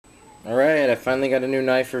Alright, I finally got a new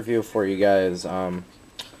knife review for you guys. As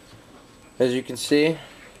you can see,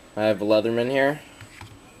 I have a Leatherman here.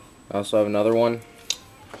 I also have another one.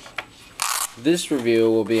 This review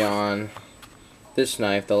will be on this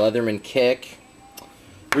knife, the Leatherman Kick.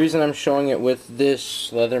 The reason I'm showing it with this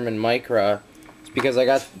Leatherman Micra is because I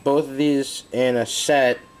got both of these in a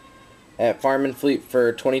set at Farm and Fleet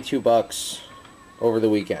for 22 bucks over the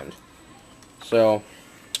weekend. So,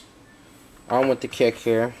 on with the Kick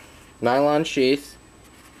here. Nylon sheath,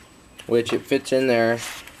 which it fits in there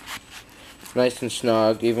nice and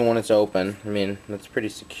snug even when it's open. I mean, that's pretty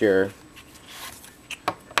secure.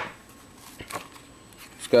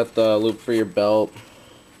 It's got the loop for your belt.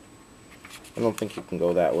 I don't think you can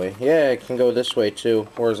go that way. Yeah, it can go this way too,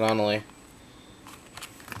 horizontally.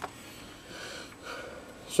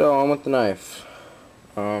 So on with the knife.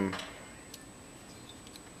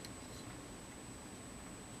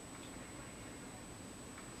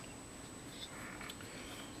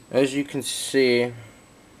 As you can see,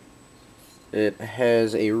 it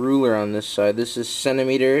has a ruler on this side. This is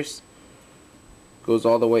centimeters. Goes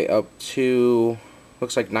all the way up to,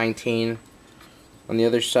 looks like 19. On the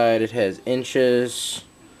other side it has inches.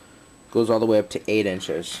 Goes all the way up to 8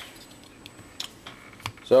 inches.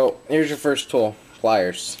 So here's your first tool,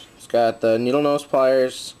 pliers. It's got the needle nose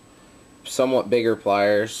pliers, somewhat bigger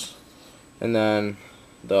pliers, and then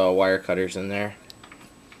the wire cutters in there.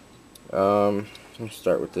 Let's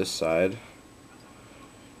start with this side.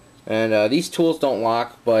 And these tools don't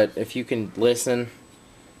lock, but if you can listen,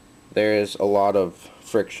 there is a lot of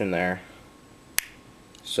friction there.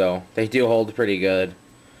 So they do hold pretty good.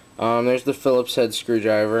 There's the Phillips head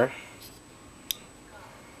screwdriver.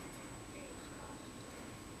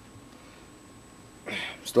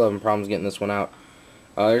 Still having problems getting this one out.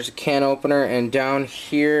 There's a can opener, and down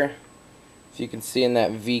here, if you can see in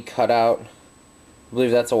that V cutout, I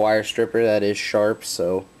believe that's a wire stripper that is sharp.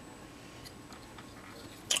 So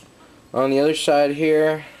on the other side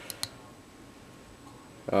here,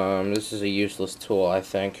 this is a useless tool, I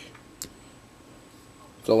think.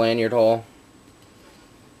 It's a lanyard hole.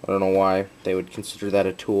 I don't know why they would consider that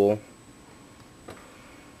a tool.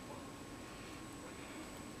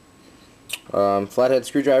 Flathead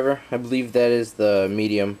screwdriver. I believe that is the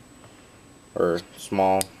medium or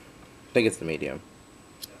small. I think it's the medium.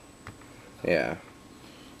 Yeah.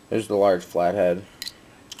 There's the large flathead.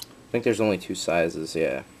 I think there's only 2 sizes,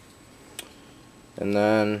 yeah. And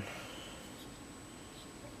then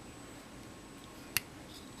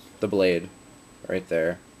the blade right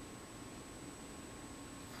there.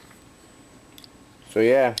 So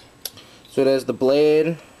yeah. So it has the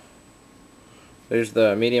blade. There's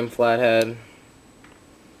the medium flathead.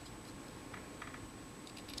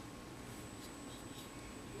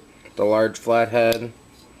 The large flathead.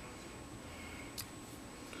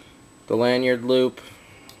 The lanyard loop.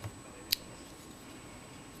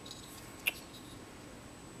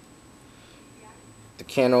 The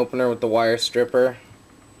can opener with the wire stripper.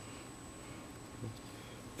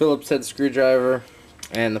 Phillips head screwdriver.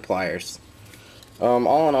 And the pliers.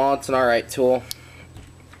 All in all, it's an alright tool.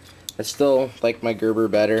 I still like my Gerber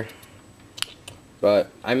better, but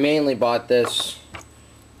I mainly bought this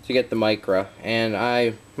to get the Micra, and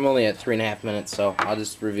I'm only at 3.5 minutes, so I'll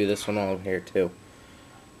just review this one over here too.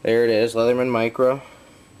 There it is, Leatherman Micra.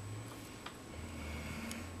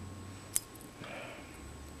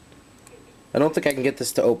 I don't think I can get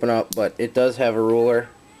this to open up, but it does have a ruler,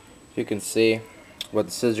 if you can see, but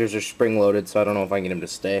the scissors are spring-loaded, so I don't know if I can get them to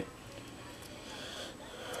stay.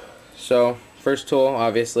 So, first tool,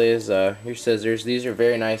 obviously, is your scissors. These are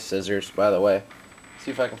very nice scissors, by the way. See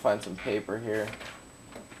if I can find some paper here.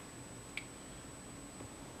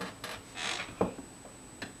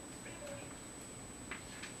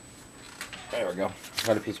 There we go.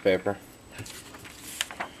 Got a piece of paper.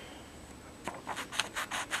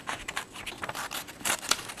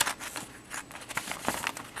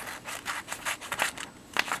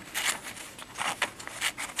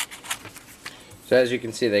 So as you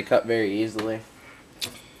can see, they cut very easily.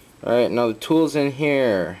 Alright, now the tools in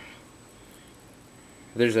here.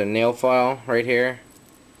 There's a nail file right here.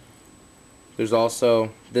 There's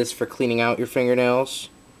also this for cleaning out your fingernails.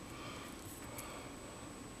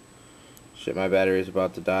 Shit, my battery is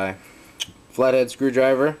about to die. Flathead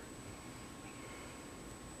screwdriver.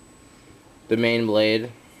 The main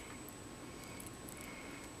blade.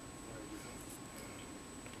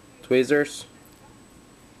 Tweezers.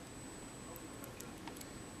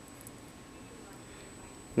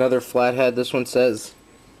 Another flathead. This one says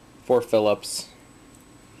for Phillips.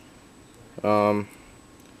 Bottle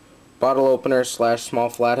opener / small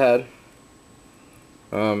flathead.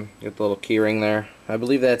 Get the little key ring there. I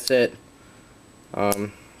believe that's it.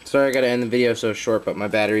 Sorry I gotta end the video so short, but my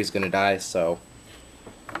battery's gonna die, so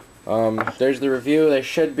there's the review. There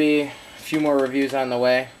should be a few more reviews on the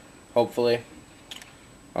way, hopefully.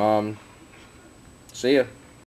 See ya.